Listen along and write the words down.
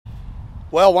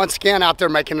Well, once again, out there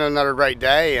making it another great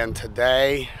day, and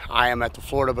today I am at the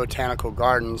Florida Botanical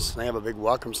Gardens. They have a big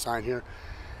welcome sign here,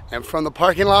 and from the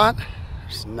parking lot,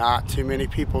 there's not too many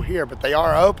people here, but they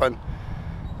are open.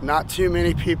 Not too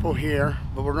many people here,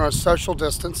 but we're going to social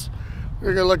distance.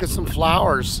 We're going to look at some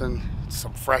flowers and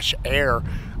some fresh air.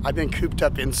 I've been cooped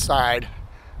up inside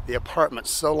the apartment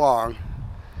so long.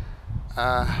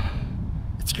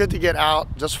 It's good to get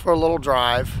out just for a little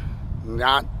drive. I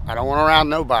don't want to around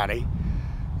nobody.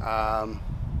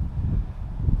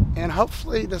 And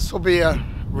hopefully this will be a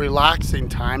relaxing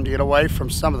time to get away from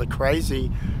some of the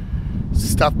crazy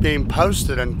stuff being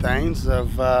posted and things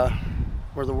of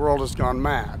where the world has gone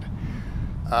mad.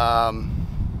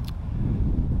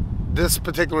 This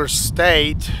particular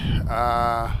state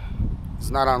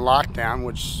is not on lockdown,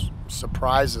 which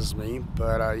surprises me,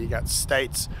 but you got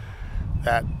states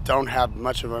that don't have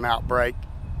much of an outbreak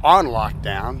on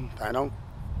lockdown. I don't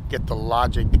get the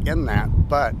logic in that,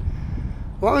 but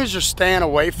as long as you're staying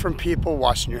away from people,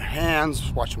 washing your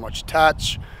hands, watching what you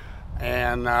touch,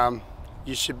 and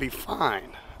you should be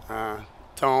fine.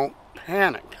 Don't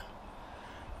panic.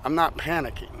 I'm not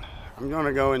panicking. I'm going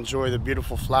to go enjoy the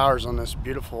beautiful flowers on this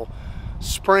beautiful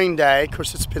spring day. Of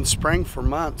course, it's been spring for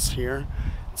months here.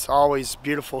 It's always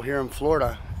beautiful here in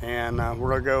Florida, and we're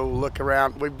going to go look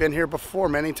around. We've been here before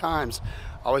many times.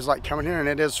 I always like coming here, and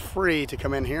it is free to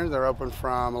come in here. They're open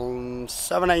from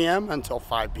 7 a.m. until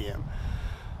 5 p.m.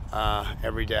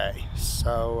 Every day.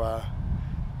 So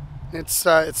it's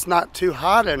not too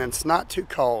hot and it's not too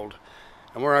cold.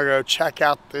 And we're going to go check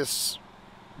out this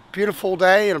beautiful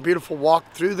day and a beautiful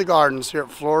walk through the gardens here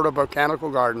at Florida Botanical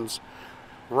Gardens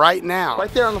right now.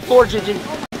 Right there on the floor, Gigi.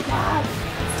 Where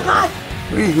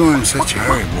are you going in such a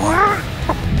hurry, boy?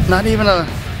 Not even a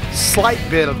slight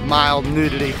bit of mild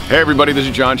nudity. Hey everybody, this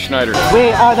is John Schneider.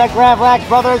 We are the Gravlax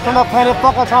brothers from the planet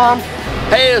Fuckatron.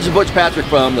 Hey, this is Butch Patrick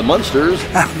from the Munsters.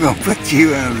 I'm gonna put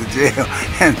you out of the jail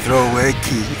and throw away a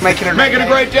key. Make it a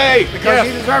great day. Because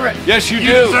you deserve it. Yes, you do.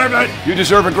 You deserve it. You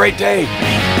deserve a great day.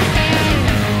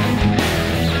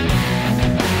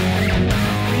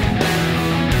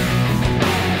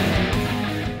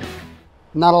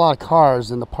 Not a lot of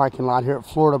cars in the parking lot here at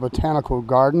Florida Botanical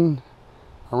Garden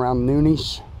around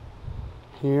noonish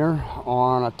here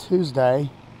on a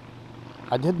Tuesday.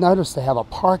 I did notice they have a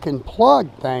park and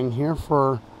plug thing here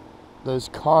for those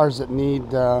cars that need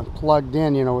plugged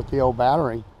in, you know, with the old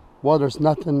battery. Well, there's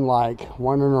nothing like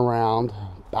wandering around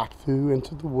back through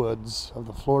into the woods of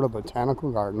the Florida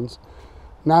Botanical Gardens.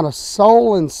 Not a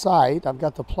soul in sight. I've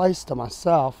got the place to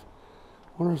myself.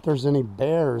 Wonder if there's any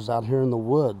bears out here in the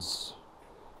woods.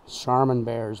 Charmin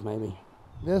bears, maybe.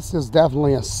 This is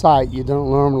definitely a sight you don't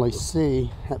normally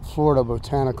see at Florida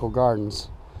Botanical Gardens.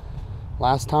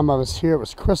 Last time I was here, it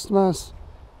was Christmas.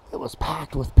 It was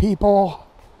packed with people.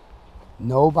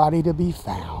 Nobody to be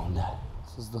found.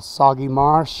 This is the soggy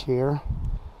marsh here.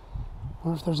 I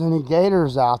wonder if there's any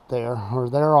gators out there, or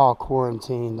they're all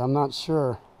quarantined. I'm not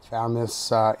sure. Found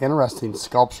this interesting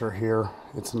sculpture here.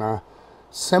 It's an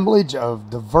assemblage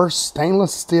of diverse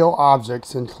stainless steel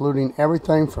objects, including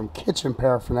everything from kitchen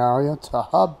paraphernalia to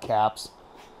hubcaps.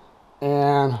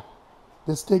 And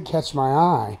this did catch my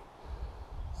eye.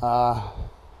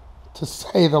 To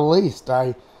say the least.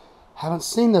 I haven't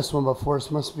seen this one before.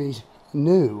 This must be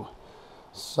new.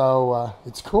 So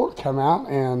it's cool to come out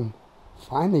and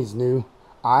find these new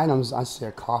items. I see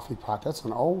a coffee pot. That's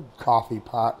an old coffee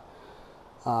pot.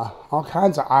 All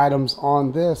kinds of items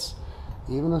on this.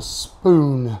 Even a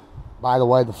spoon. By the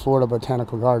way, the Florida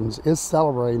Botanical Gardens is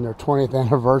celebrating their 20th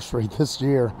anniversary this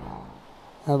year.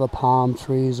 Now the palm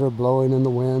trees are blowing in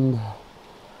the wind.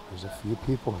 There's a few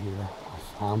people here.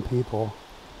 I found people.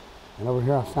 And over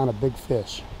here I found a big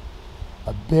fish.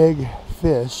 A big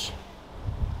fish.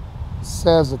 It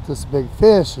says that this big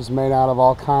fish is made out of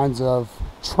all kinds of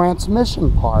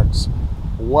transmission parts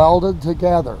welded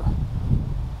together.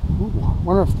 Ooh, I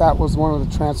wonder if that was one of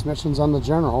the transmissions on the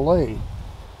General Lee.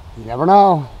 You never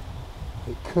know.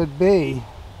 It could be.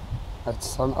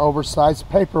 That's an oversized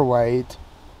paperweight.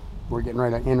 We're getting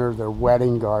ready to enter their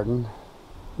wedding garden.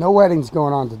 No weddings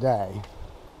going on today.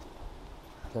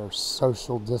 They're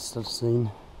social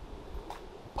distancing.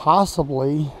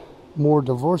 Possibly more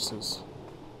divorces.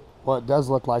 Well, it does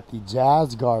look like the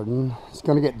jazz garden is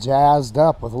going to get jazzed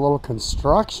up with a little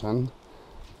construction,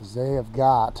 because they have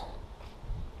got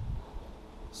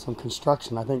some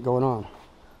construction, I think, going on.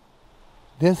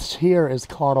 This here is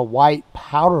called a white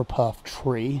powder puff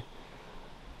tree.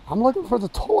 I'm looking for the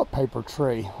toilet paper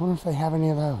tree. I wonder if they have any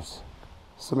of those.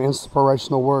 Some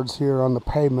inspirational words here on the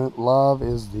pavement. Love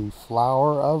is the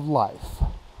flower of life.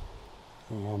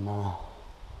 And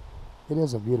it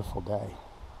is a beautiful day.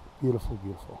 Beautiful,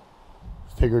 beautiful.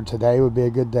 Figured today would be a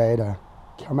good day to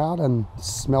come out and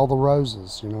smell the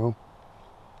roses, you know.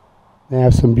 They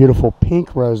have some beautiful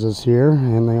pink roses here,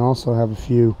 and they also have a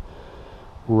few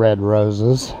red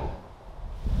roses.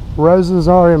 Roses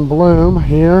are in bloom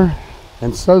here,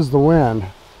 and so's the wind.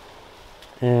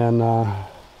 And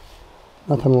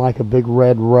nothing like a big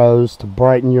red rose to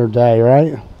brighten your day,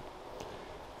 right?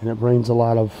 And it brings a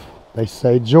lot of, they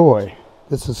say, joy.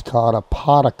 This is called a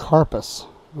podocarpus.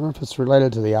 I don't know if it's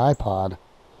related to the iPod.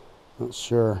 Not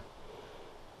sure.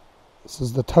 This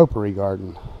is the topiary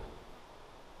garden.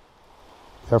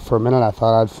 There for a minute I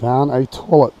thought I'd found a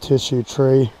toilet tissue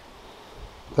tree.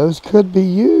 Those could be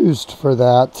used for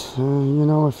that, you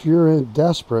know, if you're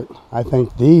desperate. I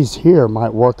think these here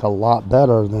might work a lot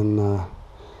better than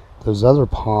those other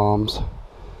palms.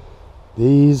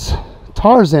 These,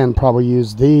 Tarzan probably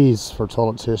used these for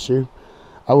toilet tissue.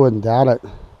 I wouldn't doubt it.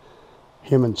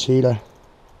 Him and Cheetah.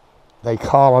 They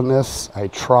calling this a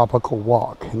tropical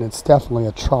walk, and it's definitely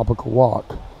a tropical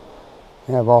walk.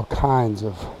 They have all kinds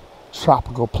of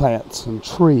tropical plants and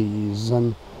trees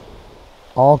and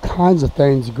all kinds of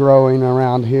things growing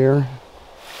around here.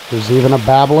 There's even a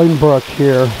babbling brook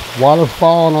here,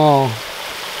 waterfall and all.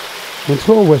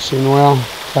 Into a wishing well.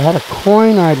 If I had a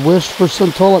coin, I'd wish for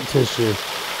some toilet tissue.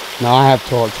 Now I have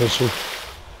toilet tissue.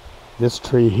 This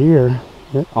tree here,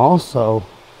 it also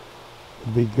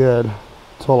would be good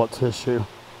toilet tissue.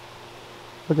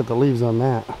 Look at the leaves on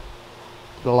that.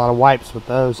 Get a lot of wipes with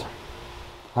those.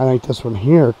 I think this one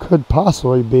here could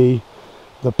possibly be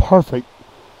the perfect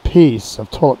piece of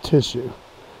toilet tissue.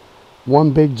 One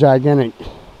big gigantic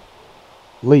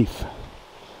leaf.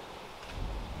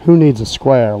 Who needs a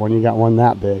square when you got one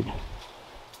that big?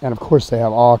 And of course they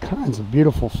have all kinds of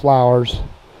beautiful flowers.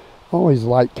 I always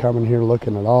like coming here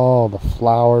looking at all the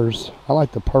flowers. I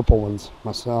like the purple ones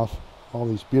myself. All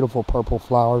these beautiful purple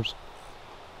flowers.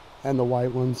 And the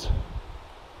white ones.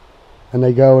 And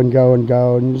they go and go and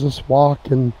go, and you just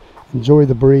walk and enjoy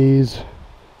the breeze,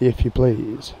 if you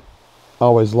please. I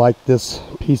always like this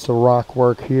piece of rock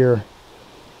work here.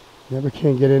 Never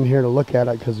can get in here to look at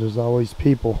it because there's always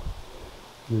people.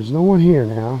 There's no one here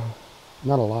now.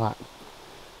 Not a lot.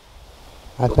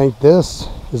 I think this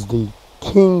is the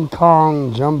King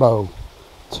Kong jumbo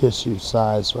tissue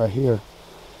size right here.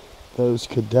 Those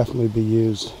could definitely be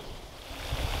used.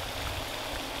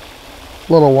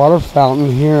 Little water fountain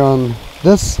here on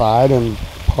this side and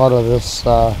part of this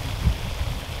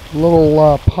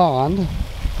little pond.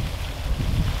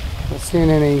 Not seeing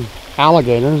any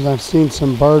alligators. I've seen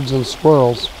some birds and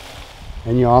squirrels.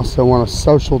 And you also want a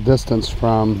social distance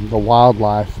from the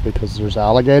wildlife because there's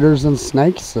alligators and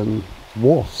snakes and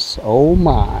wolves. Oh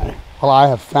my. Well, I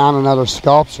have found another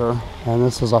sculpture, and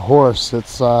this is a horse.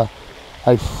 It's a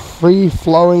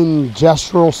free-flowing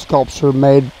gestural sculpture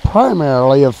made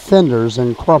primarily of fenders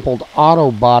and crumpled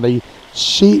auto body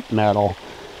sheet metal.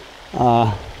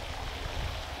 And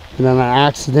in an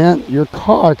accident, your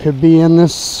car could be in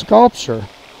this sculpture.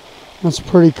 That's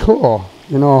pretty cool.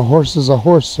 You know, a horse is a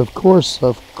horse, of course,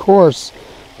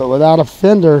 but without a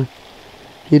fender,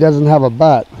 he doesn't have a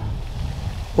butt.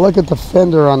 Look at the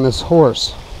fender on this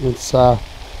horse. It's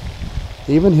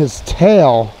even his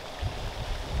tail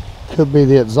could be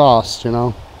the exhaust, you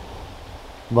know.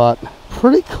 But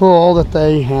pretty cool that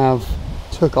they have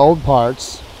took old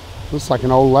parts. Looks like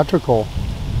an old electrical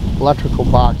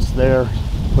box there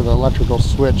with an electrical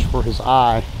switch for his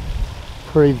eye.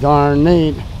 Pretty darn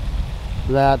neat.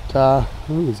 That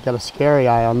he's got a scary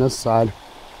eye on this side.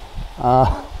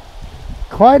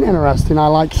 Quite interesting. I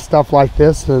like stuff like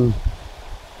this and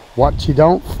what you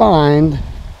don't find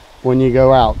when you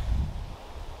go out.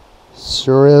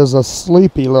 Sure is a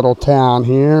sleepy little town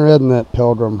here, isn't it,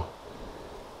 Pilgrim?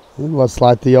 It looks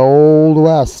like the Old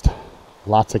West.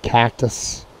 Lots of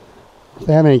cactus. If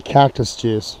they have any cactus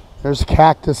juice. There's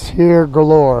cactus here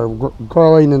galore,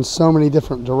 growing in so many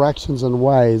different directions and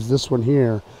ways. This one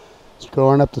here is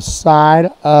growing up the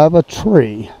side of a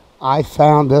tree. I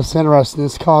found this interesting.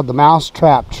 It's called the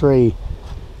mousetrap tree.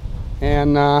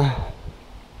 And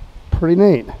pretty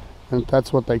neat. And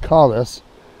that's what they call this.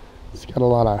 It's got a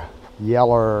lot of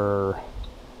yeller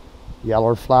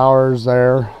flowers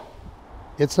there.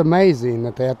 It's amazing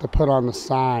that they have to put on the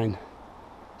sign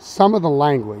some of the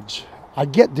language. I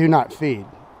get do not feed,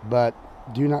 but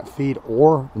do not feed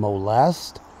or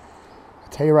molest. I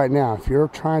tell you right now, if you're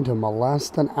trying to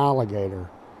molest an alligator,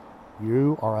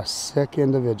 you are a sick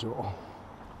individual.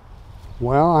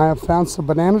 Well, I have found some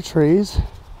banana trees,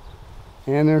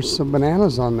 and there's some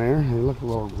bananas on there. They look a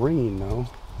little green though.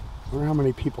 I wonder how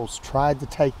many people's tried to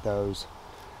take those.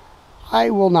 I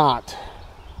will not.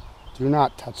 Do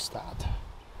not touch that.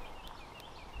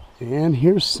 And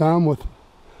here's some with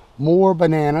more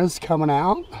bananas coming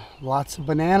out. Lots of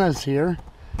bananas here.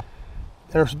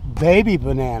 There's baby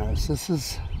bananas. This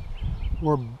is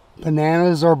where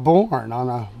bananas are born, on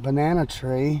a banana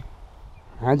tree.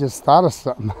 I just thought of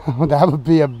something. That would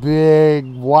be a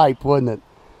big wipe, wouldn't it?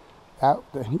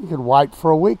 You could wipe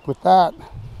for a week with that.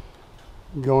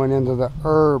 Going into the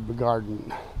herb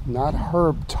garden. Not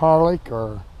herb tarlic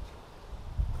or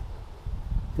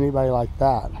anybody like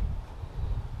that.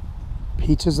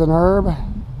 Peaches and herb?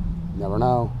 Never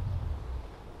know.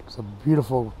 There's a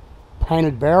beautiful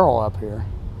painted barrel up here.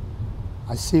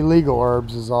 I see legal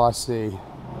herbs is all I see.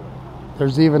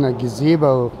 There's even a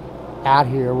gazebo out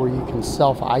here where you can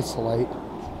self-isolate.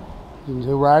 You can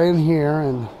go right in here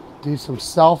and do some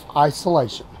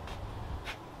self-isolation.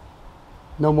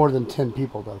 No more than 10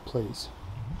 people though, please.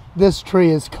 This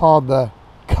tree is called the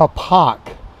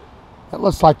kapok. That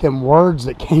looks like them words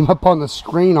that came up on the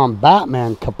screen on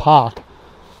Batman, kapok.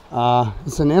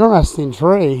 It's an interesting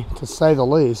tree, to say the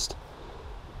least.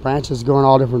 Branches going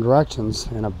all different directions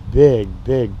and a big,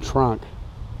 big trunk.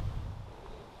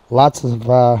 Lots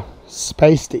of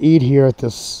space to eat here at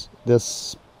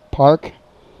this park.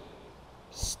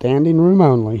 Standing room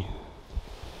only.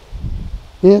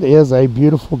 It is a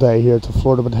beautiful day here at the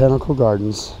Florida Botanical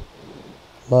Gardens.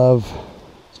 Love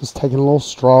just taking a little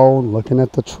stroll and looking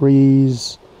at the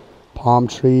trees, palm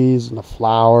trees and the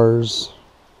flowers.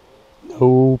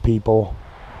 No people.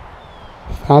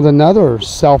 Found another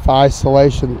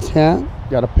self-isolation tent.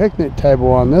 Got a picnic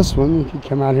table on this one. You could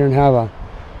come out here and have a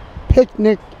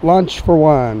picnic lunch for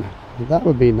one. That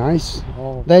would be nice.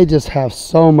 They just have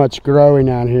so much growing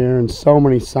out here and so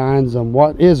many signs on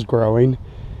what is growing.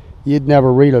 You'd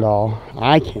never read it all.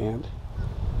 I can't.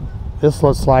 This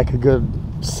looks like a good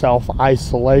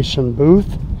self-isolation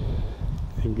booth.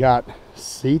 They've got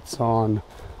seats on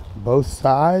both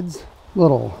sides.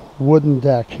 Little wooden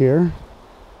deck here.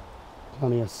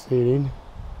 Plenty of seating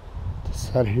to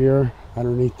sit here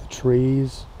underneath the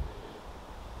trees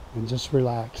and just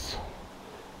relax.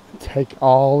 And take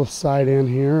all the sight in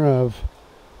here of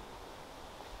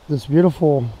this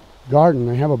beautiful garden.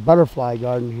 They have a butterfly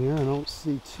garden here. I don't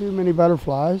see too many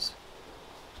butterflies.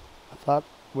 I thought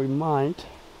we might.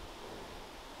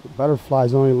 The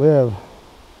butterflies only live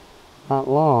not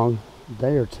long, a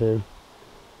day or two.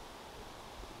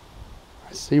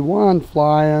 I see one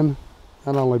flying.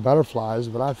 Not only butterflies,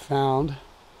 but I found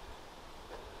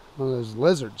one of those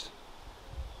lizards.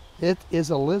 It is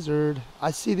a lizard.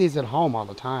 I see these at home all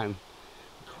the time,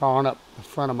 crawling up the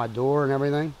front of my door and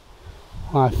everything.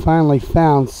 Well, I finally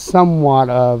found somewhat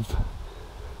of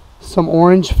some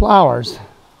orange flowers.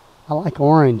 I like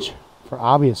orange for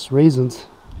obvious reasons.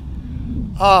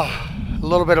 A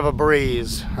little bit of a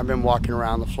breeze. I've been walking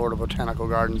around the Florida Botanical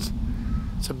Gardens.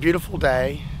 It's a beautiful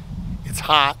day. It's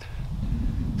hot.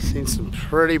 Seen some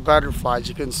pretty butterflies.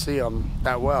 You couldn't see them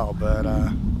that well, but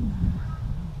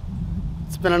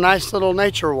it's been a nice little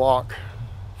nature walk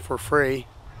for free,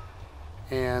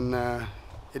 and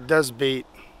it does beat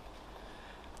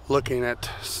looking at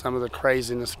some of the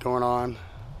craziness going on,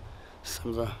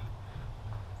 some of the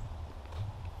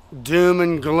doom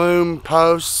and gloom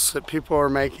posts that people are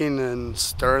making and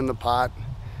stirring the pot.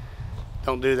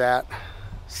 Don't do that.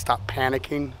 Stop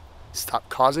panicking. Stop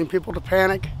causing people to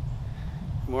panic.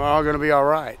 We're all going to be all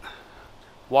right.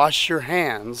 Wash your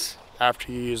hands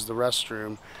after you use the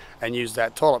restroom and use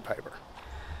that toilet paper.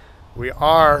 We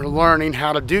are learning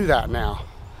how to do that now.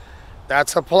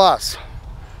 That's a plus.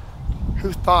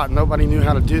 Who thought nobody knew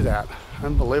how to do that?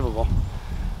 Unbelievable.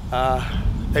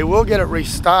 They will get it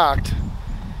restocked.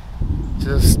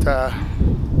 Just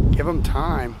give them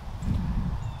time.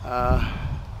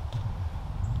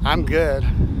 I'm good,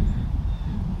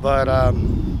 but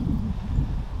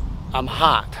I'm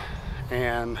hot,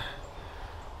 and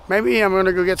maybe I'm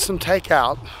gonna go get some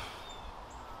takeout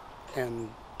and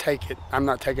take it. I'm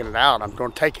not taking it out. I'm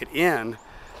going to take it in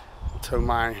to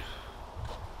my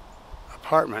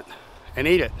apartment and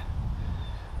eat it,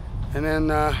 and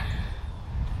then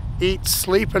eat,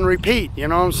 sleep, and repeat. You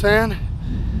know what I'm saying?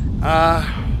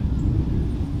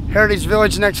 Heritage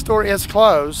Village next door is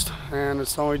closed, and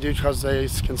it's only due because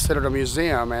it's considered a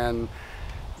museum, and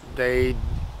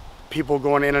people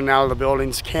going in and out of the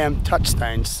buildings can touch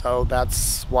things, so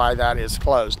that's why that is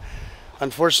closed.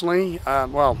 Unfortunately,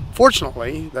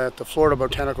 fortunately, that the Florida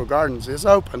Botanical Gardens is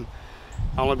open,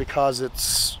 only because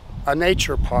it's a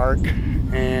nature park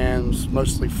and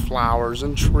mostly flowers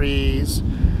and trees.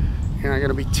 You're not going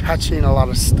to be touching a lot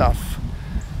of stuff.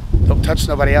 Don't touch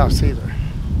nobody else either.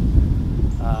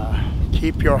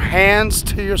 Keep your hands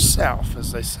to yourself,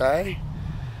 as they say,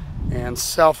 and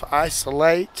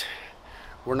self-isolate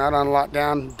We're not on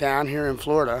lockdown down here in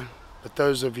Florida, but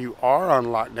those of you are on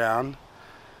lockdown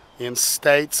in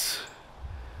states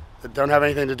that don't have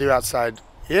anything to do outside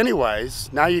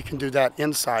anyways, now you can do that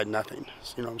inside nothing.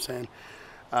 You know what I'm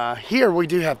saying? Here we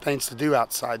do have things to do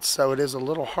outside, so it is a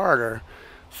little harder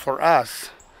for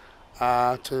us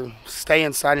to stay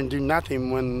inside and do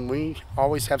nothing when we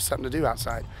always have something to do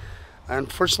outside.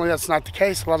 Unfortunately, that's not the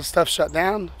case. A lot of stuff shut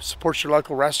down. Support your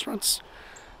local restaurants.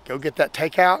 Go get that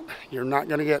takeout. You're not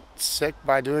going to get sick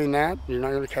by doing that. You're not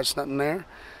going to catch nothing there.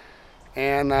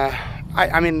 And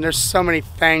I mean, there's so many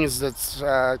things that's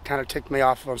kind of ticked me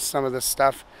off of some of this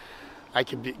stuff. I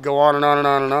could go on and on and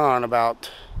on and on about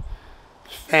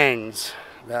things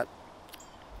that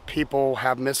people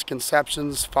have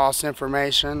misconceptions, false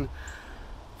information,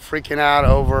 freaking out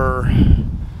over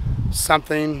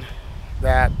something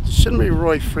that shouldn't be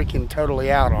really freaking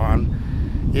totally out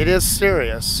on. It is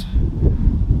serious.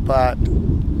 But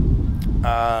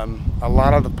a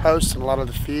lot of the posts and a lot of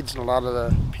the feeds and a lot of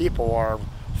the people are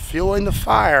fueling the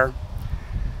fire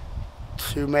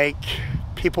to make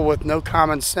people with no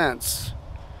common sense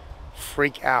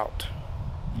freak out.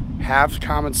 Have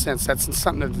common sense. That's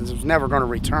something that's never going to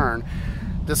return.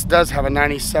 This does have a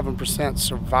 97%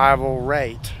 survival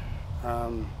rate.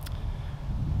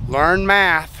 Learn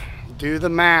math. Do the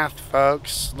math,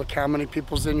 folks. Look how many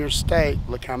people's in your state.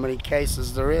 Look how many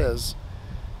cases there is.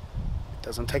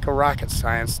 Doesn't take a rocket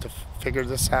science to figure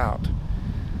this out.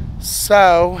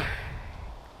 So,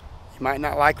 you might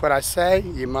not like what I say,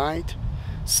 you might.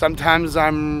 Sometimes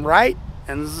I'm right,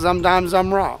 and sometimes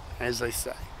I'm wrong, as they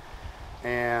say.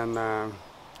 And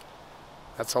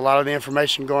that's a lot of the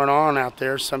information going on out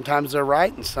there. Sometimes they're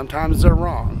right, and sometimes they're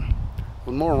wrong.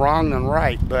 Well, more wrong than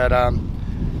right, but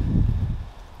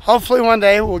hopefully one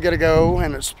day we'll get to go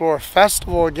and explore a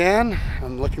festival again.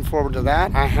 I'm looking forward to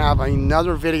that. I have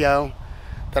another video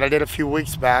that I did a few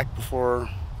weeks back before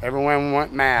everyone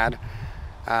went mad,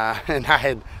 and I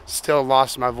had still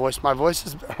lost my voice. My voice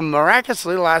has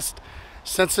miraculously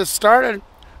since it started,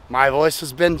 my voice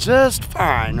has been just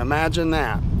fine. Imagine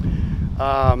that.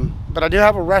 But I do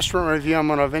have a restaurant review I'm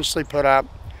going to eventually put up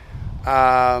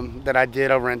that I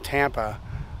did over in Tampa,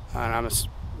 and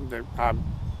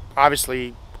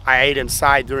obviously I ate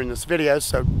inside during this video,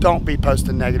 so don't be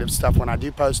posting negative stuff when I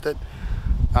do post it.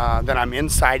 That I'm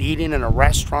inside eating in a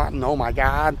restaurant, and oh my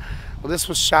God. Well, this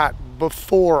was shot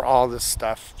before all this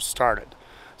stuff started,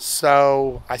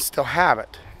 so I still have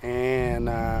it, and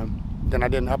then I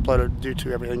didn't upload it due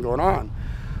to everything going on.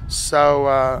 So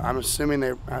I'm assuming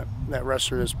that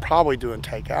restaurant is probably doing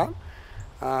takeout,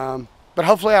 but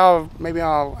hopefully maybe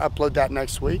I'll upload that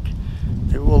next week.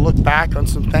 Maybe we'll look back on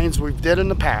some things we've did in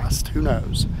the past. Who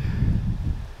knows?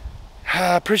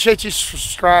 Appreciate you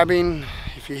subscribing.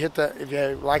 If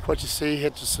you like what you see,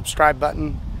 hit the subscribe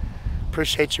button.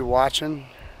 Appreciate you watching.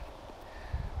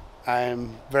 I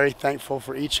am very thankful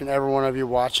for each and every one of you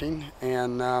watching,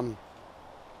 and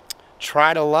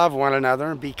try to love one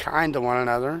another, be kind to one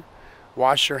another,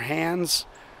 wash your hands,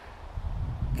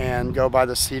 and go by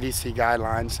the CDC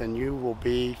guidelines, and you will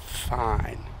be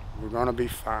fine. We're going to be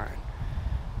fine.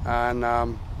 And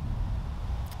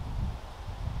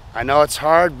I know it's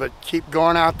hard, but keep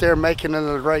going out there making it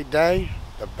a great day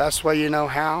the best way you know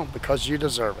how, because you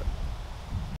deserve it.